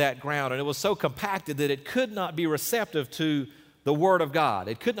on that ground, and it was so compacted that it could not be receptive to the Word of God.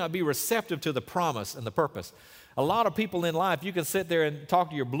 It could not be receptive to the promise and the purpose. A lot of people in life, you can sit there and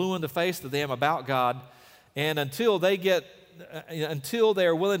talk to your blue in the face to them about God, and until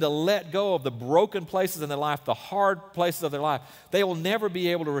they're willing to let go of the broken places in their life, the hard places of their life, they will never be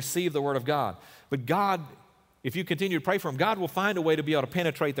able to receive the Word of God. But God, if you continue to pray for them, God will find a way to be able to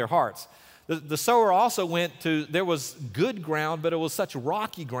penetrate their hearts. The sower also there was good ground, but it was such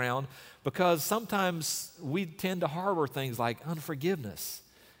rocky ground because sometimes we tend to harbor things like unforgiveness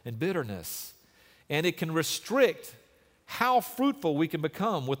and bitterness, and it can restrict how fruitful we can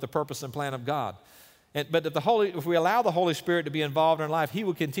become with the purpose and plan of God. But if we allow the Holy Spirit to be involved in our life, He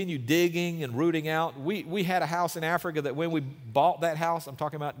will continue digging and rooting out. We had a house in Africa that when we bought that house, I'm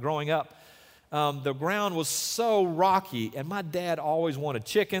talking about growing up, the ground was so rocky, and my dad always wanted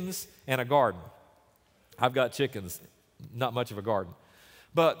chickens and a garden. I've got chickens, not much of a garden.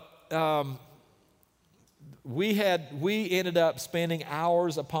 But we ended up spending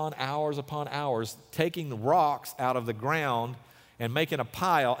hours upon hours upon hours taking the rocks out of the ground and making a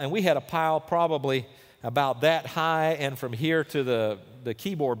pile. And we had a pile probably about that high and from here to the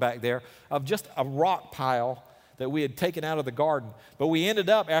keyboard back there of just a rock pile that we had taken out of the garden. But we ended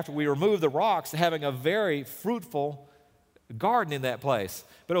up, after we removed the rocks, having a very fruitful garden in that place.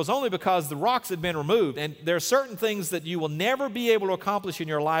 But it was only because the rocks had been removed. And there are certain things that you will never be able to accomplish in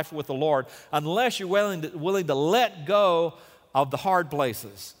your life with the Lord unless you're willing to let go of the hard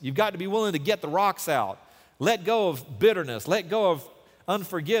places. You've got to be willing to get the rocks out. Let go of bitterness. Let go of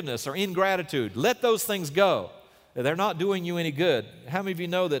unforgiveness or ingratitude. Let those things go. They're not doing you any good. How many of you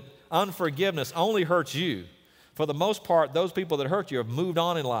know that unforgiveness only hurts you? For the most part, those people that hurt you have moved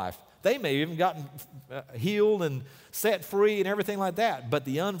on in life. They may have even gotten healed and set free and everything like that, but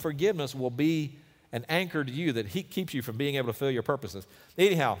the unforgiveness will be an anchor to you that keeps you from being able to fulfill your purposes.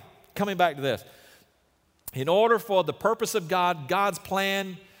 Anyhow, coming back to this, in order for the purpose of God, God's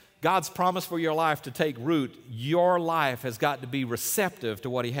plan, God's promise for your life to take root, your life has got to be receptive to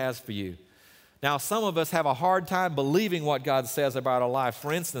what He has for you. Now, some of us have a hard time believing what God says about our life.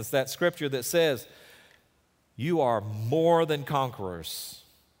 For instance, that scripture that says, "You are more than conquerors."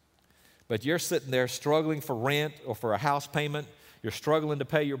 But you're sitting there struggling for rent or for a house payment. You're struggling to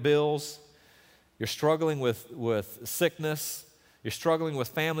pay your bills. You're struggling with sickness. You're struggling with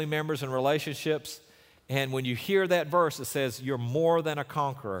family members and relationships. And when you hear that verse, it says, "You're more than a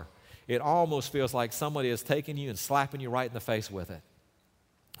conqueror," it almost feels like somebody is taking you and slapping you right in the face with it,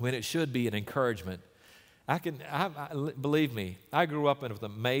 when it should be an encouragement. Believe me, I grew up in an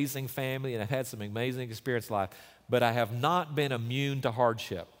amazing family and I've had some amazing experience in life, but I have not been immune to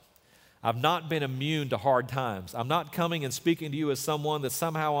hardship. I've not been immune to hard times. I'm not coming and speaking to you as someone that's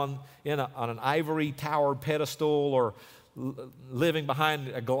somehow on an ivory tower pedestal or living behind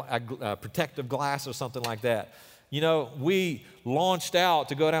a protective glass or something like that. You know, we launched out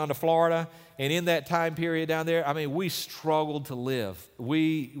to go down to Florida, and in that time period down there, I mean, we struggled to live.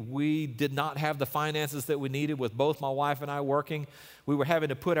 We did not have the finances that we needed with both my wife and I working. We were having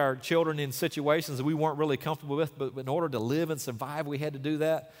to put our children in situations that we weren't really comfortable with, but in order to live and survive, we had to do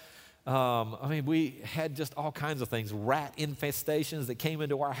that. We had just all kinds of things, rat infestations that came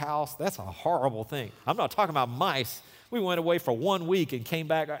into our house. That's a horrible thing. I'm not talking about mice. We went away for 1 week and came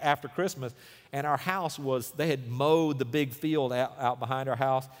back after Christmas, and our house they had mowed the big field out behind our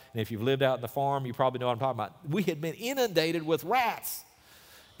house. And if you've lived out in the farm, you probably know what I'm talking about. We had been inundated with rats.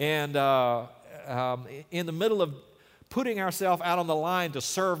 And in the middle of putting ourselves out on the line to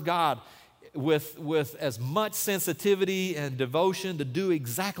serve God, with as much sensitivity and devotion to do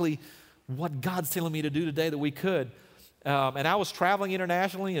exactly what God's telling me to do today that we could. And I was traveling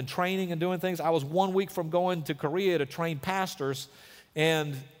internationally and training and doing things. I was 1 week from going to Korea to train pastors,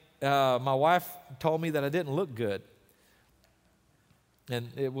 and my wife told me that I didn't look good.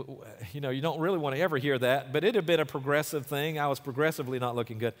 And you don't really want to ever hear that, but it had been a progressive thing. I was progressively not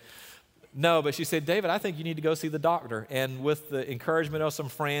looking good. No, but she said, "David, I think you need to go see the doctor." And with the encouragement of some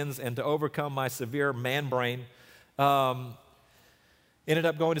friends and to overcome my severe man brain, ended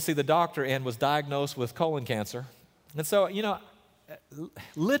up going to see the doctor and was diagnosed with colon cancer. And so,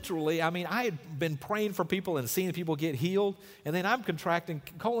 literally, I had been praying for people and seeing people get healed, and then I'm contracting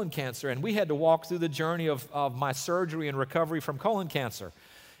colon cancer, and we had to walk through the journey of my surgery and recovery from colon cancer.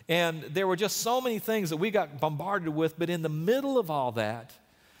 And there were just so many things that we got bombarded with, but in the middle of all that,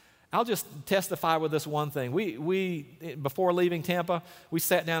 I'll just testify with this one thing. We before leaving Tampa, we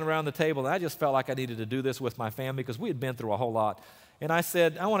sat down around the table, and I just felt like I needed to do this with my family because we had been through a whole lot. And I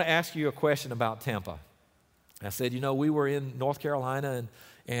said, I want to ask you a question about Tampa. I said, we were in North Carolina,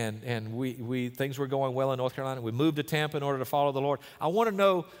 and we things were going well in North Carolina. We moved to Tampa in order to follow the Lord. I want to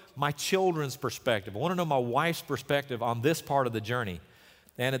know my children's perspective. I want to know my wife's perspective on this part of the journey.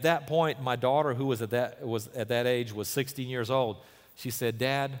 And at that point, my daughter, who was at that age, was 16 years old. She said,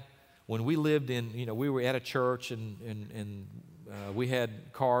 Dad, when we lived in, we were at a church and we had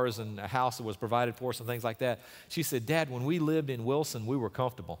cars and a house that was provided for us and things like that. She said, Dad, when we lived in Wilson, we were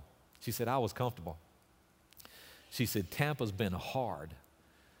comfortable. She said, I was comfortable. She said, Tampa's been hard.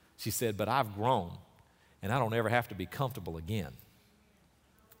 She said, but I've grown, and I don't ever have to be comfortable again.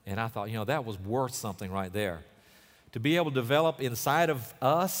 And I thought, that was worth something right there. To be able to develop inside of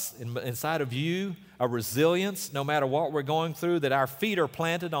us, inside of you, a resilience, no matter what we're going through, that our feet are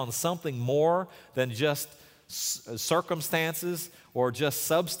planted on something more than just circumstances or just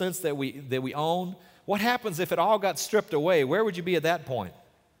substance that we own. What happens if it all got stripped away? Where would you be at that point?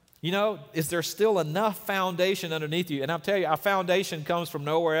 Is there still enough foundation underneath you? And I'll tell you, our foundation comes from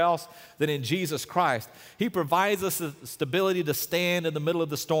nowhere else than in Jesus Christ. He provides us the stability to stand in the middle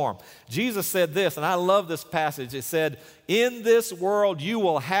of the storm. Jesus said this, and I love this passage. It said, in this world you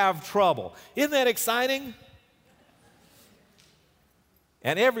will have trouble. Isn't that exciting?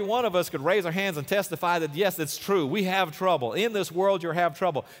 And every one of us could raise our hands and testify that, yes, it's true. We have trouble. In this world you'll have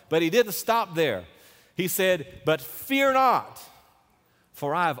trouble. But he didn't stop there. He said, but fear not,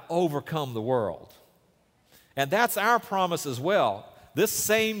 for I have overcome the world. And that's our promise as well. This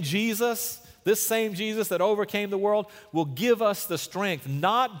same Jesus that overcame the world will give us the strength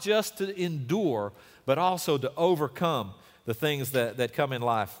not just to endure, but also to overcome the things that come in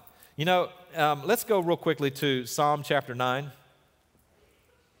life. Let's go real quickly to Psalm chapter 9.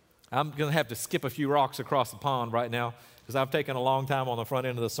 I'm going to have to skip a few rocks across the pond right now because I've taken a long time on the front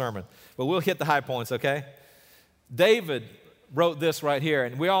end of the sermon. But we'll hit the high points, okay? David wrote this right here.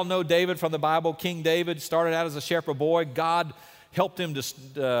 And we all know David from the Bible. King David started out as a shepherd boy. God helped him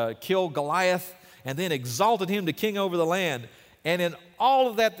to kill Goliath and then exalted him to king over the land. And in all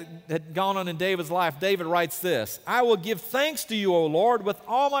of that had gone on in David's life, David writes this, I will give thanks to you, O Lord, with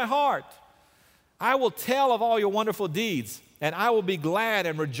all my heart. I will tell of all your wonderful deeds, and I will be glad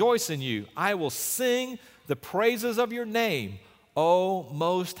and rejoice in you. I will sing the praises of your name, O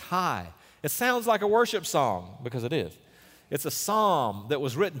Most High. It sounds like a worship song, because it is. It's a psalm that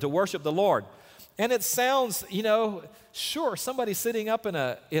was written to worship the Lord. And it sounds, sure, somebody sitting up in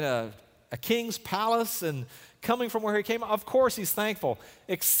a king's palace and coming from where he came, of course he's thankful.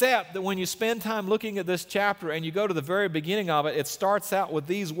 Except that when you spend time looking at this chapter and you go to the very beginning of it, it starts out with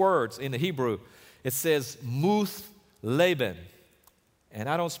these words in the Hebrew. It says, Muth Laban. And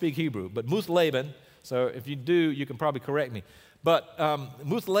I don't speak Hebrew, but Muth Laban, so if you do, you can probably correct me. But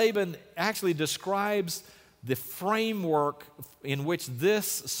Muth Laban actually describes the framework in which this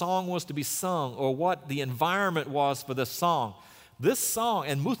song was to be sung, or what the environment was for this song. This song,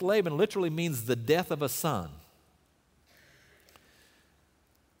 and Muth Laban literally means the death of a son.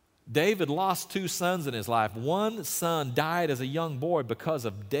 David lost 2 sons in his life. One son died as a young boy because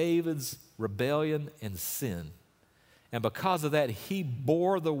of David's rebellion and sin. And because of that, he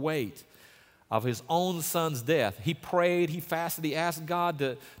bore the weight of his own son's death. He prayed, he fasted, he asked God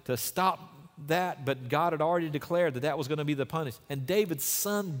to stop that, but God had already declared that was going to be the punishment. And David's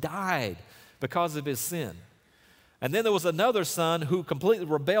son died because of his sin. And then there was another son who completely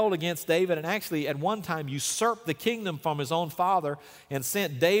rebelled against David and actually at one time usurped the kingdom from his own father and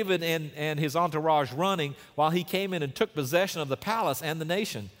sent David and his entourage running while he came in and took possession of the palace and the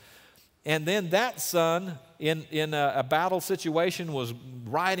nation. And then that son, in a battle situation, was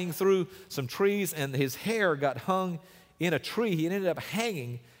riding through some trees and his hair got hung in a tree. He ended up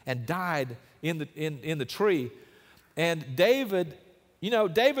hanging and died in the tree. And David,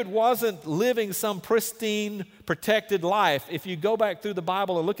 David wasn't living some pristine, protected life. If you go back through the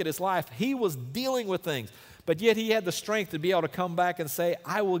Bible and look at his life, he was dealing with things. But yet he had the strength to be able to come back and say,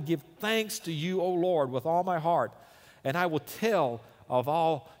 I will give thanks to you, O Lord, with all my heart, and I will tell of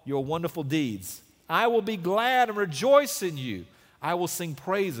all your wonderful deeds. I will be glad and rejoice in you. I will sing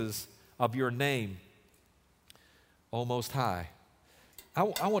praises of your name, O Most High. I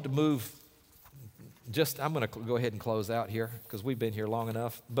want to move, I'm going to go ahead and close out here because we've been here long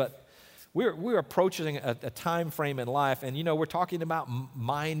enough. But we're approaching a time frame in life, and we're talking about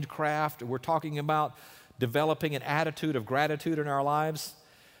Mindcraft. We're talking about developing an attitude of gratitude in our lives.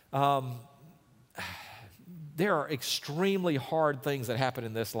 There are extremely hard things that happen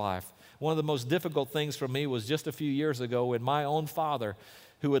in this life. One of the most difficult things for me was just a few years ago when my own father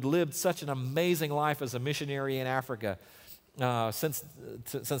who had lived such an amazing life as a missionary in Africa. Since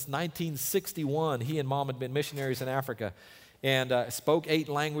 1961, he and Mom had been missionaries in Africa and spoke 8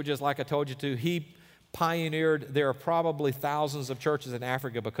 languages like I told you to. He pioneered, there are probably thousands of churches in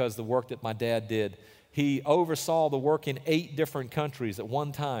Africa because of the work that my dad did. He oversaw the work in 8 different countries at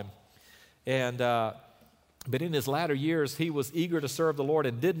one time. And but in his latter years, he was eager to serve the Lord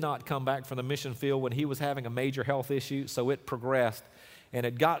and did not come back from the mission field when he was having a major health issue, so it progressed. And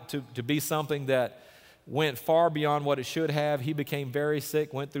it got to be something that went far beyond what it should have. He became very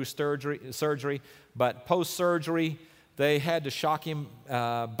sick, went through surgery, but post-surgery, they had to shock him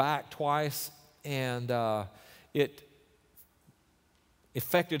back twice, and it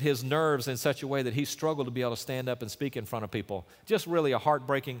affected his nerves in such a way that he struggled to be able to stand up and speak in front of people. Just really a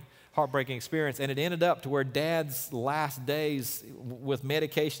heartbreaking experience. And it ended up to where Dad's last days with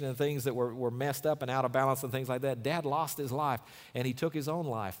medication and things that were messed up and out of balance and things like that, Dad lost his life, and he took his own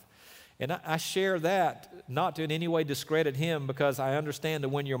life. And I share that not to in any way discredit him, because I understand that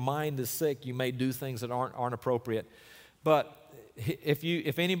when your mind is sick, you may do things that aren't appropriate. But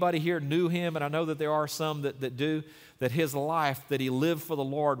if anybody here knew him, and I know that there are some that do, that his life that he lived for the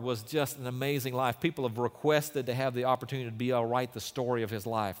Lord was just an amazing life. People have requested to have the opportunity to be able to write the story of his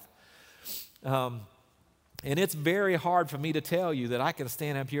life. And it's very hard for me to tell you that I can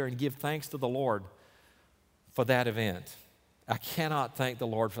stand up here and give thanks to the Lord for that event. I cannot thank the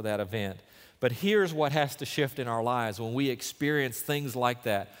Lord for that event. But here's what has to shift in our lives when we experience things like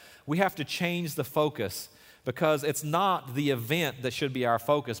that. We have to change the focus, because it's not the event that should be our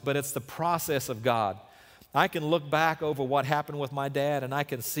focus, but it's the process of God. I can look back over what happened with my dad, and I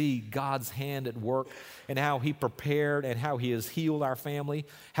can see God's hand at work and how He prepared and how He has healed our family,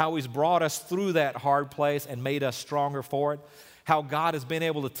 how He's brought us through that hard place and made us stronger for it, how God has been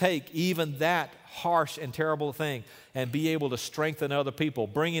able to take even that harsh and terrible thing and be able to strengthen other people,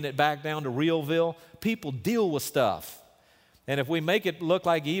 bringing it back down to Realville. People deal with stuff. And if we make it look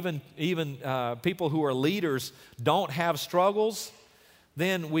like even people who are leaders don't have struggles,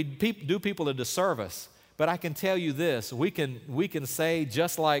 then we do people a disservice. But I can tell you this, we can say,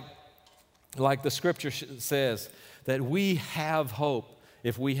 just like the scripture says, that we have hope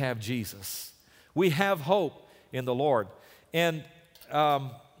if we have Jesus. We have hope in the Lord. And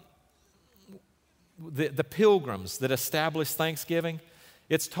the pilgrims that established Thanksgiving,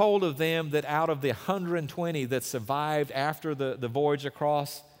 it's told of them that out of the 120 that survived after the voyage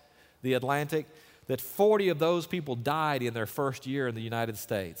across the Atlantic, that 40 of those people died in their first year in the United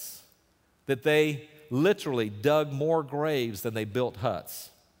States. That they literally dug more graves than they built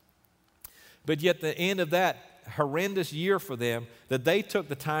huts. But yet at the end of that horrendous year for them, that they took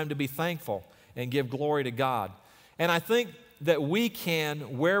the time to be thankful and give glory to God. And I think that we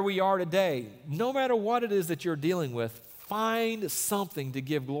can, where we are today, no matter what it is that you're dealing with, find something to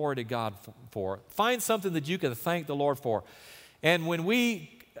give glory to God for. Find something that you can thank the Lord for. And when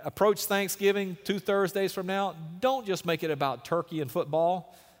we approach Thanksgiving 2 Thursdays from now, don't just make it about turkey and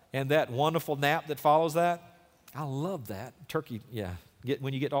football and that wonderful nap that follows that. I love that. Turkey, yeah.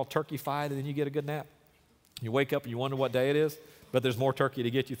 When you get all turkey-fied and then you get a good nap. You wake up and you wonder what day it is, but there's more turkey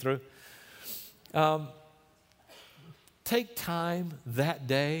to get you through. Take time that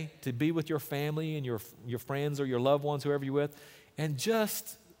day to be with your family and your friends or your loved ones, whoever you're with, and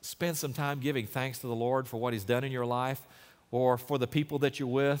just spend some time giving thanks to the Lord for what He's done in your life or for the people that you're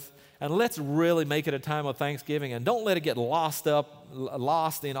with. And let's really make it a time of Thanksgiving, and don't let it get lost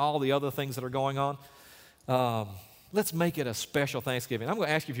in all the other things that are going on. Let's make it a special Thanksgiving. I'm going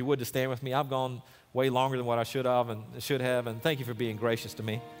to ask you if you would to stand with me. I've gone way longer than what I should have, and thank you for being gracious to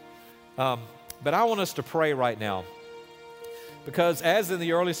me. But I want us to pray right now. Because as in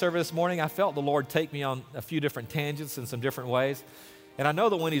the early service this morning, I felt the Lord take me on a few different tangents in some different ways. And I know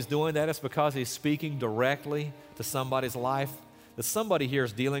that when He's doing that, it's because He's speaking directly to somebody's life, that somebody here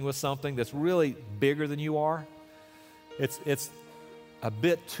is dealing with something that's really bigger than you are. It's a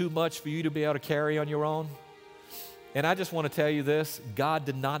bit too much for you to be able to carry on your own. And I just want to tell you this, God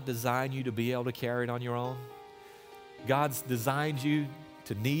did not design you to be able to carry it on your own. God's designed you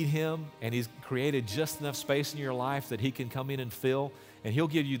to need Him, and He's created just enough space in your life that He can come in and fill, and He'll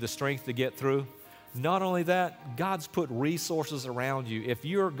give you the strength to get through. Not only that, God's put resources around you. If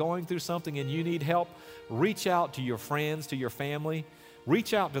you're going through something and you need help, reach out to your friends, to your family.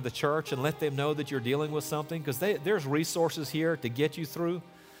 Reach out to the church and let them know that you're dealing with something, because there's resources here to get you through.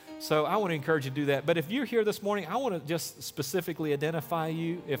 So I want to encourage you to do that. But if you're here this morning, I want to just specifically identify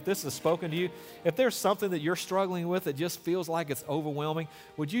you. If this has spoken to you, if there's something that you're struggling with that just feels like it's overwhelming,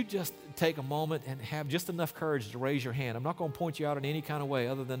 would you just take a moment and have just enough courage to raise your hand? I'm not going to point you out in any kind of way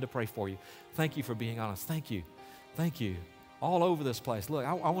other than to pray for you. Thank you for being honest. Thank you. Thank you. all over this place. Look,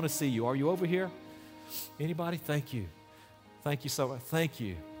 I want to see you. Are you over here? Anybody? Thank you. Thank you so much. Thank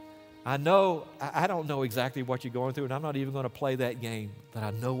you. I know, I don't know exactly what you're going through, and I'm not even going to play that game, but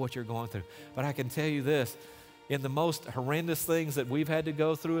I know what you're going through. But I can tell you this, in the most horrendous things that we've had to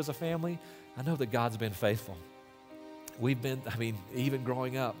go through as a family, I know that God's been faithful. We've been, even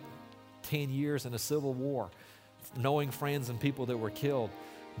growing up, 10 years in a civil war, knowing friends and people that were killed,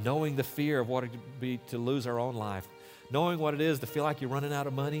 knowing the fear of what it would be to lose our own life, knowing what it is to feel like you're running out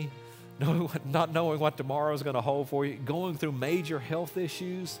of money, not knowing what tomorrow is going to hold for you, going through major health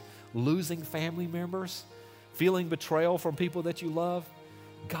issues, losing family members, feeling betrayal from people that you love.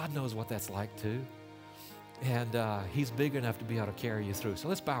 God knows what that's like too. And He's big enough to be able to carry you through. So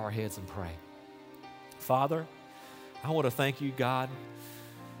let's bow our heads and pray. Father, I want to thank you, God,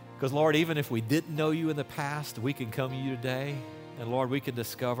 because Lord, even if we didn't know you in the past, we can come to you today, and Lord, we can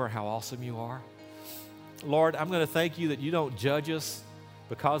discover how awesome you are. Lord, I'm going to thank you that you don't judge us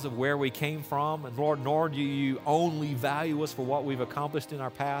because of where we came from, and Lord, nor do you only value us for what we've accomplished in our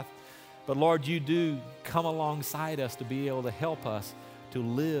path, but Lord, you do come alongside us to be able to help us to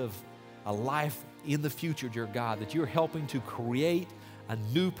live a life in the future, dear God, that you're helping to create a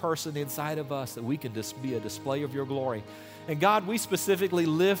new person inside of us that we can be a display of your glory. And God, we specifically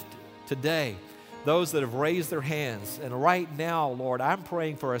lift today those that have raised their hands. And right now, Lord, I'm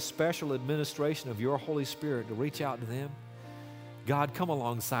praying for a special administration of your Holy Spirit to reach out to them. God, come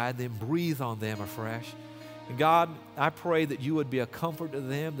alongside them, breathe on them afresh. And God, I pray that you would be a comfort to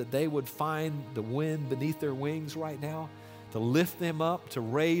them, that they would find the wind beneath their wings right now, to lift them up, to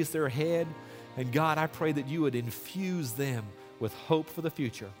raise their head. And God, I pray that you would infuse them with hope for the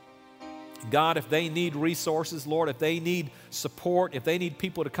future. God, if they need resources, Lord, if they need support, if they need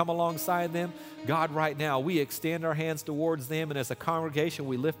people to come alongside them, God, right now, we extend our hands towards them, and as a congregation,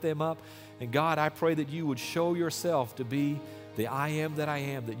 we lift them up. And God, I pray that you would show yourself to be the I am that I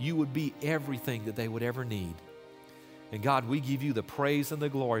am, that you would be everything that they would ever need. And God, we give you the praise and the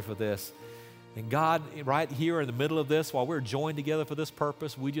glory for this. And God, right here in the middle of this, while we're joined together for this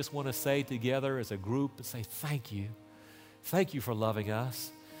purpose, we just want to say together as a group and say, thank you. Thank you for loving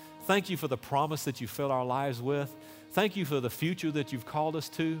us. Thank you for the promise that you fill our lives with. Thank you for the future that you've called us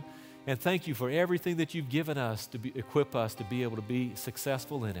to. And thank you for everything that you've given us to equip us to be able to be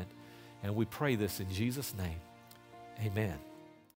successful in it. And we pray this in Jesus' name. Amen.